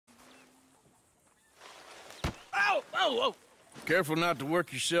whoa. Careful not to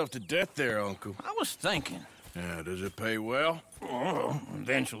work yourself to death there, Uncle. I was thinking. Yeah, does it pay well? Oh,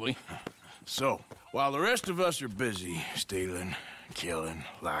 eventually. So, while the rest of us are busy stealing, killing,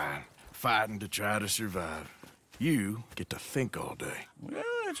 lying, fighting to try to survive, you get to think all day. Well,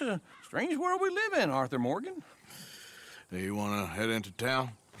 it's a strange world we live in, Arthur Morgan. Do you want to head into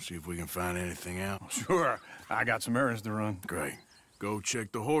town? See if we can find anything out? Sure. I got some errands to run. Great. Go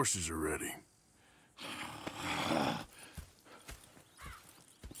check the horses are ready.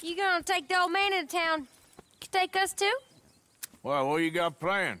 You gonna take the old man into town? Take us too? Well, what you got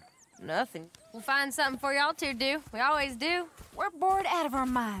planned? Nothing. We'll find something for y'all to do. We always do. We're bored out of our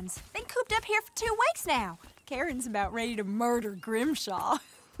minds. Been cooped up here for 2 weeks now. Karen's about ready to murder Grimshaw.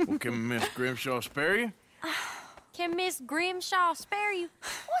 Well, can Miss Grimshaw spare you? Can Miss Grimshaw spare you?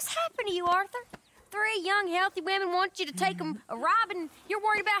 What's happened to you, Arthur? 3 young, healthy women want you to take them a robbing. You're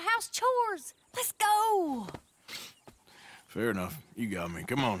worried about house chores. Let's go. Fair enough. You got me.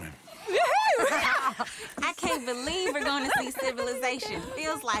 Come on then. I can't believe we're going to see civilization.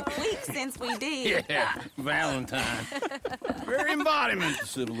 Feels like weeks since we did. Yeah, Valentine. Very embodiment of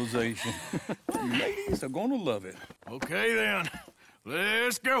civilization. You ladies are going to love it. Okay then.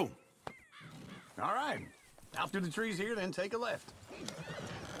 Let's go. All right. Out through the trees here, then take a left.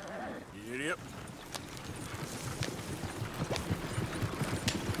 Yep.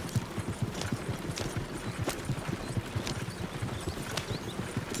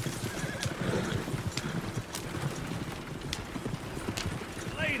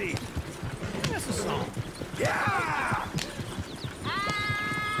 Ladies, that's a song. Yeah!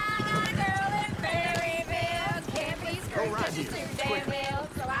 Girl in Maryville can't be Go right screwed here. too damn well,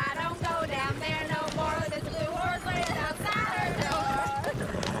 so I don't go down there no more. This blue horse lays outside her door.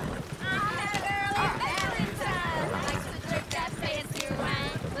 I met a girl in Valentine, likes to drink that fancy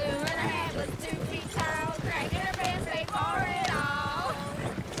wine. Blue in her hat was 2 feet tall, cranking her pants paid for it all.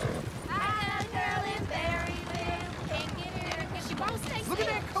 I had a girl in Maryville, can't get her 'cause she won't stay still. Look at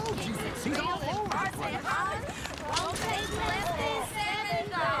that coat you got. He's all over the place. Won't take less than $7.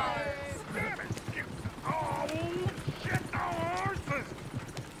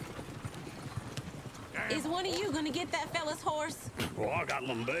 Is one of you going to get that fella's horse? Well, I got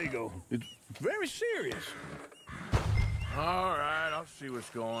lumbago. It's very serious. All right, I'll see what's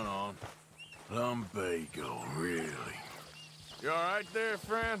going on. Lumbago, really? You all right there,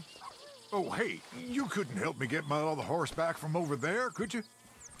 friend? Oh, hey, you couldn't help me get my other horse back from over there, could you?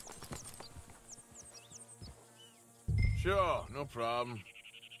 Sure, no problem.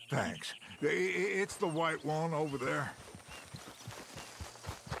 Thanks. It's the white one over there.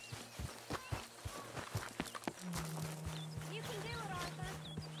 You can do it, Arthur.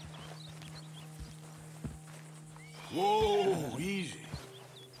 Whoa, easy.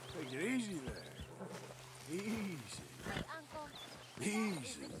 Take it easy there. Easy. Wait, Uncle.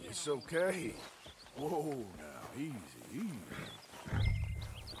 Easy. It's okay. Whoa, now, easy, easy.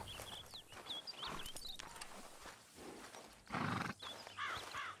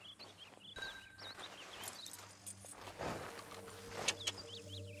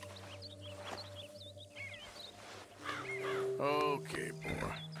 Okay, boy.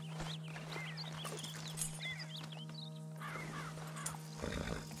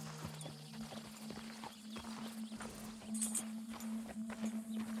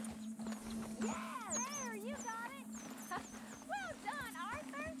 There, you got it. Well done,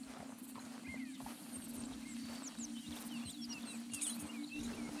 Arthur.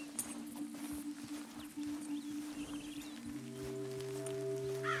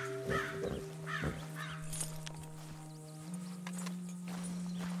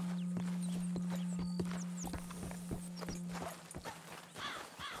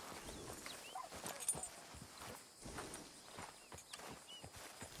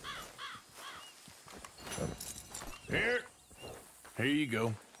 Here you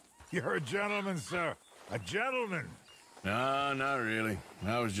go. You're a gentleman, sir. A gentleman. No, not really.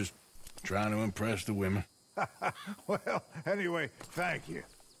 I was just trying to impress the women. Well, anyway, thank you.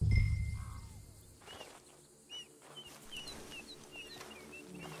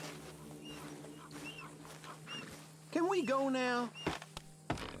 Can we go now?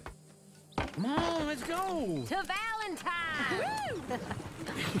 Come on, let's go. To Valentine.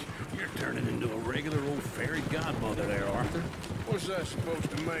 You're turning into a regular old fairy godmother there, Arthur. What's that supposed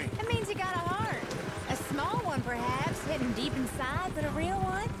to mean? That means you got a heart. A small one, perhaps, hidden deep inside, but a real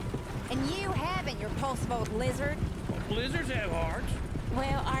one. And you haven't, you repulsive old lizard. Blizzards have hearts.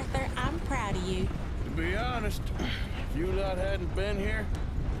 Well, Arthur, I'm proud of you. To be honest, if you lot hadn't been here,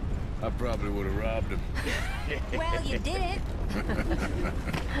 I probably would have robbed him. Well, you did it.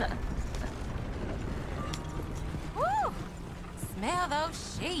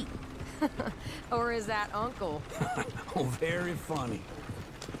 those sheep. Or is that Uncle? Oh, very funny.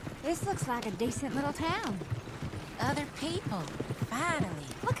 This looks like a decent little town. Other people, finally.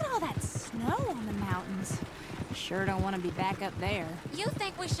 Look at all that snow on the mountains. Sure don't want to be back up there. You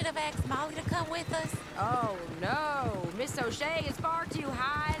think we should have asked Molly to come with us? Oh, no. Miss O'Shea is far too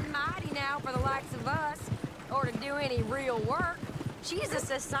high and mighty now for the likes of us, or to do any real work. She's a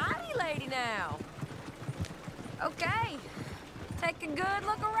society lady now. Okay. Take a good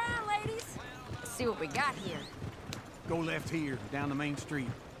look around, ladies. See what we got here. Go left here, down the main street.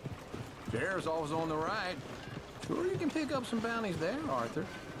 Sheriff's always on the right. Sure you can pick up some bounties there, Arthur.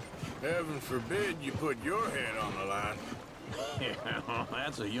 Heaven forbid you put your head on the line. Yeah,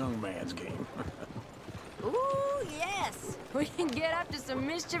 that's a young man's game. Ooh, yes. We can get up to some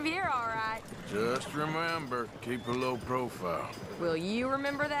mischief here, all right. Just remember, keep a low profile. Will you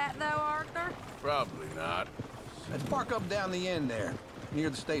remember that, though, Arthur? Probably not. Let's park up down the end there, near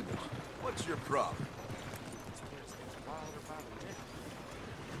the stables. What's your problem?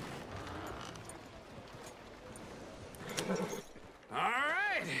 All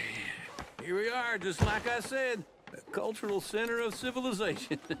right. Here we are, just like I said. The cultural center of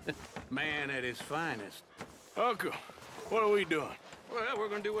civilization. Man at his finest. Uncle, what are we doing? Well, we're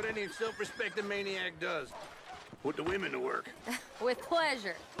gonna do what any self-respecting maniac does. Put the women to work. With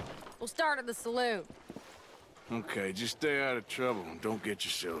pleasure. We'll start at the saloon. Okay, just stay out of trouble and don't get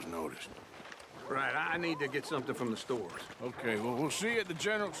yourselves noticed. Right, I need to get something from the stores. Okay, well, we'll see you at the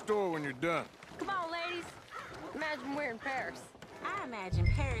general store when you're done. Come on, ladies. Imagine we're in Paris. I imagine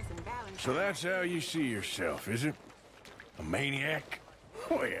Paris and Valentine. So that's how you see yourself, is it? A maniac?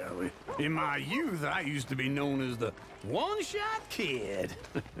 Well, in my youth, I used to be known as the one-shot kid.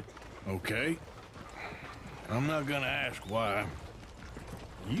 Okay. I'm not gonna ask why.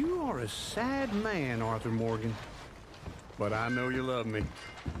 You are a sad man, Arthur Morgan. But I know you love me.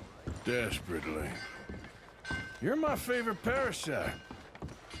 Desperately. You're my favorite parasite.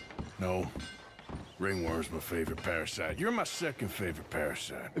 No. Ringworm's my favorite parasite. You're my second favorite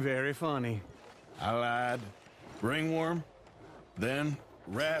parasite. Very funny. I lied. Ringworm, then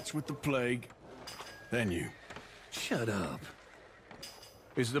rats with the plague, then you. Shut up.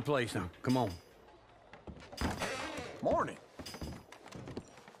 This is the place now. Come on. Morning.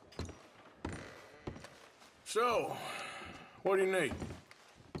 So, what do you need?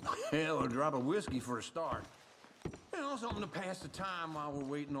 Hell, a drop of whiskey for a start. You know, something to pass the time while we're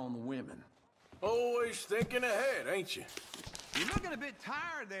waiting on the women. Always thinking ahead, ain't you? You're looking a bit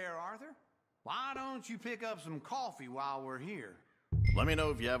tired there, Arthur. Why don't you pick up some coffee while we're here? Let me know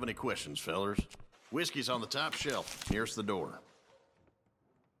if you have any questions, fellers. Whiskey's on the top shelf, nearest the door.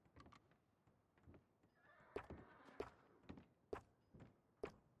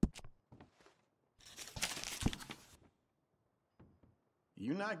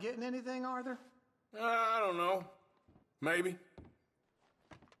 You not getting anything, Arthur? I don't know. Maybe.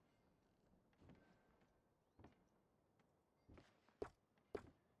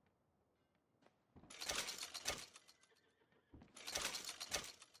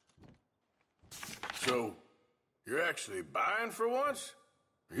 So, you're actually buying for once?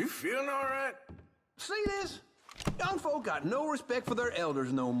 Are you feeling all right? See this? Young folk got no respect for their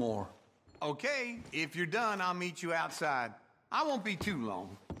elders no more. Okay, if you're done, I'll meet you outside. I won't be too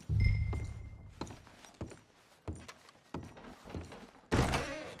long.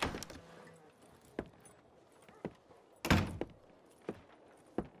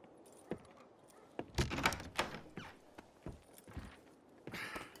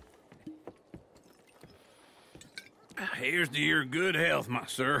 Here's to your good health, my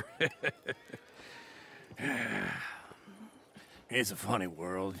sir. It's a funny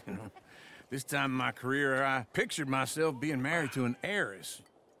world, you know. This time in my career, I pictured myself being married to an heiress.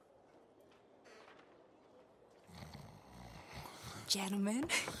 Gentlemen,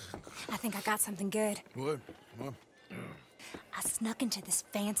 I think I got something good. What? I snuck into this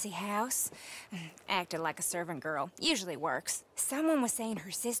fancy house. Acted like a servant girl. Usually works. Someone was saying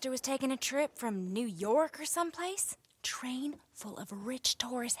her sister was taking a trip from New York or someplace. Train full of rich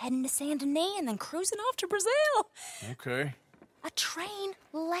tourists heading to Saint Denis and then cruising off to Brazil. Okay. A train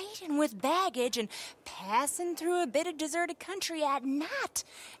laden with baggage and passing through a bit of deserted country at night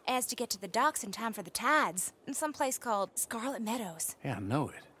as to get to the docks in time for the tides in some place called Scarlet Meadows. Yeah, I know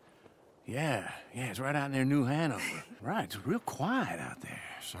it. Yeah, it's right out near New Hanover. Right, it's real quiet out there.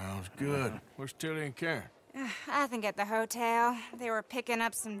 Sounds good. Where's Tilly and Karen? I think at the hotel. They were picking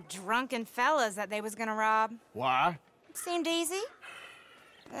up some drunken fellas that they was gonna rob. Why? Seemed easy.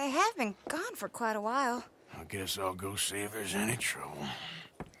 They have been gone for quite a while. I guess I'll go see if there's any trouble.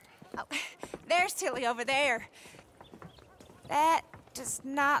 Oh, there's Tilly over there. That does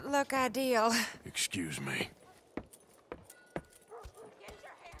not look ideal. Excuse me. Get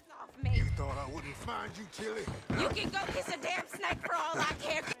your hands off me. You thought I wouldn't find you, Tilly? You can go kiss a damn snake for all I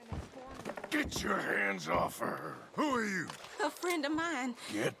care. Get your hands off of her. Who are you? A friend of mine.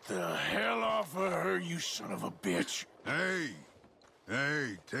 Get the hell off of her, you son of a bitch.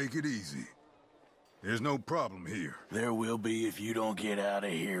 Hey, take it easy. There's no problem here. There will be if you don't get out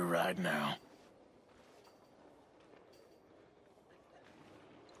of here right now.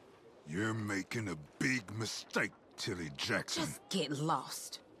 You're making a big mistake, Tilly Jackson. Just get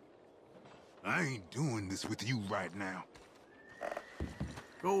lost. I ain't doing this with you right now.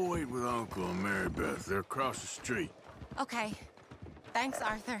 Go wait with Uncle and Mary-Beth. They're across the street. Okay. Thanks,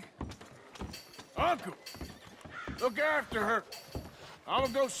 Arthur. Uncle! Look after her. I'm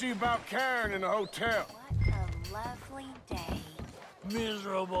gonna go see about Karen in the hotel. What a lovely day.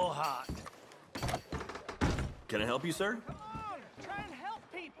 Miserable hot. Can I help you, sir? Try and help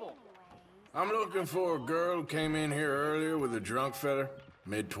people. I'm looking for a girl who came in here earlier with a drunk fella.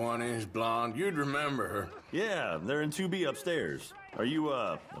 Mid-20s, blonde. You'd remember her. Yeah, they're in 2B upstairs. Are you,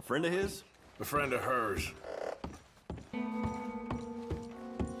 a friend of his? A friend of hers.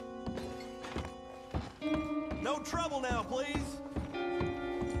 No trouble now, please.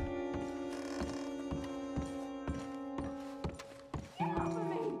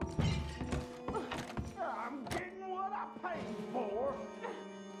 I'm getting what I paid for.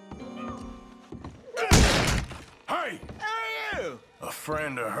 Hey! Who are you? A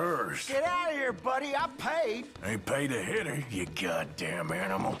friend of hers. Get out of here, buddy. I paid. Ain't paid to hit her, you goddamn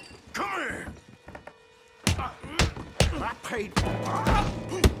animal. Come here! I paid for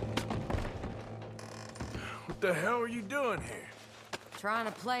What the hell are you doing here? Trying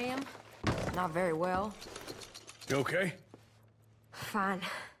to play him? Not very well. You okay? Fine.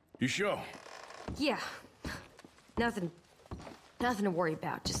 You sure? Yeah. Nothing to worry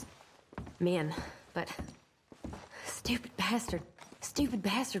about. Just men. But stupid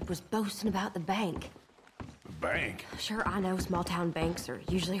bastard was boasting about the bank. The bank? Sure, I know small town banks are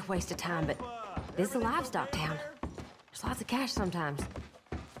usually a waste of time, but this is a livestock town. There's lots of cash sometimes.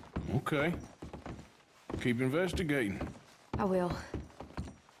 Okay. Keep investigating. I will.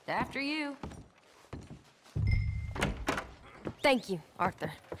 After you. Thank you,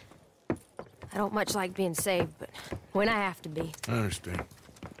 Arthur. I don't much like being saved, but when I have to be. I understand.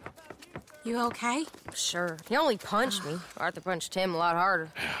 You okay? Sure. He only punched me. Arthur punched him a lot harder.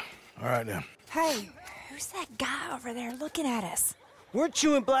 All right, then. Hey, who's that guy over there looking at us? Weren't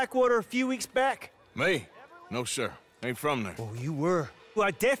you in Blackwater a few weeks back? Me? No, sir. Ain't from there. Oh, you were. Well,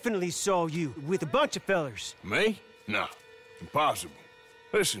 I definitely saw you with a bunch of fellers. Me? No. Impossible.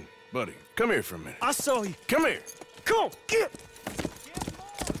 Listen, buddy, come here for a minute. I saw you. Come here. Come on, get!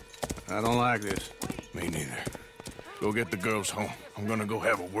 I don't like this. Me neither. Go get the girls home. I'm gonna go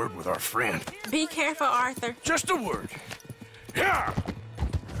have a word with our friend. Be careful, Arthur. Just a word. Yeah!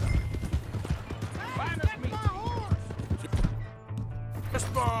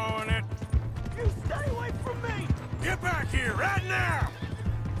 Just borrowing it. You stay away from me! Get back here right now!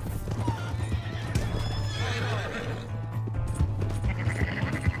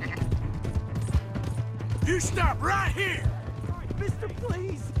 You stop right here! Mister,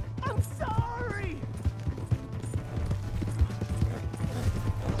 please! I'm sorry!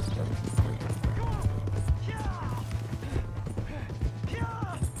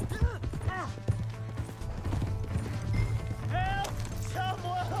 Help!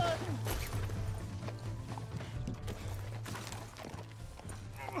 Someone!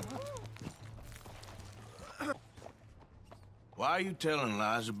 Why are you telling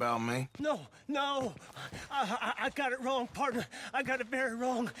lies about me? No. I got it wrong, partner. I got it very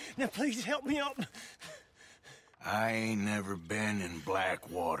wrong. Now, please help me up. I ain't never been in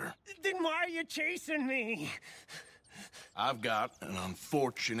Blackwater. Then why are you chasing me? I've got an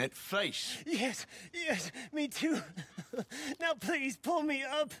unfortunate face. Yes, me too. Now, please, pull me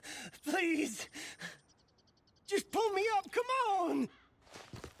up. Please. Just pull me up, come on.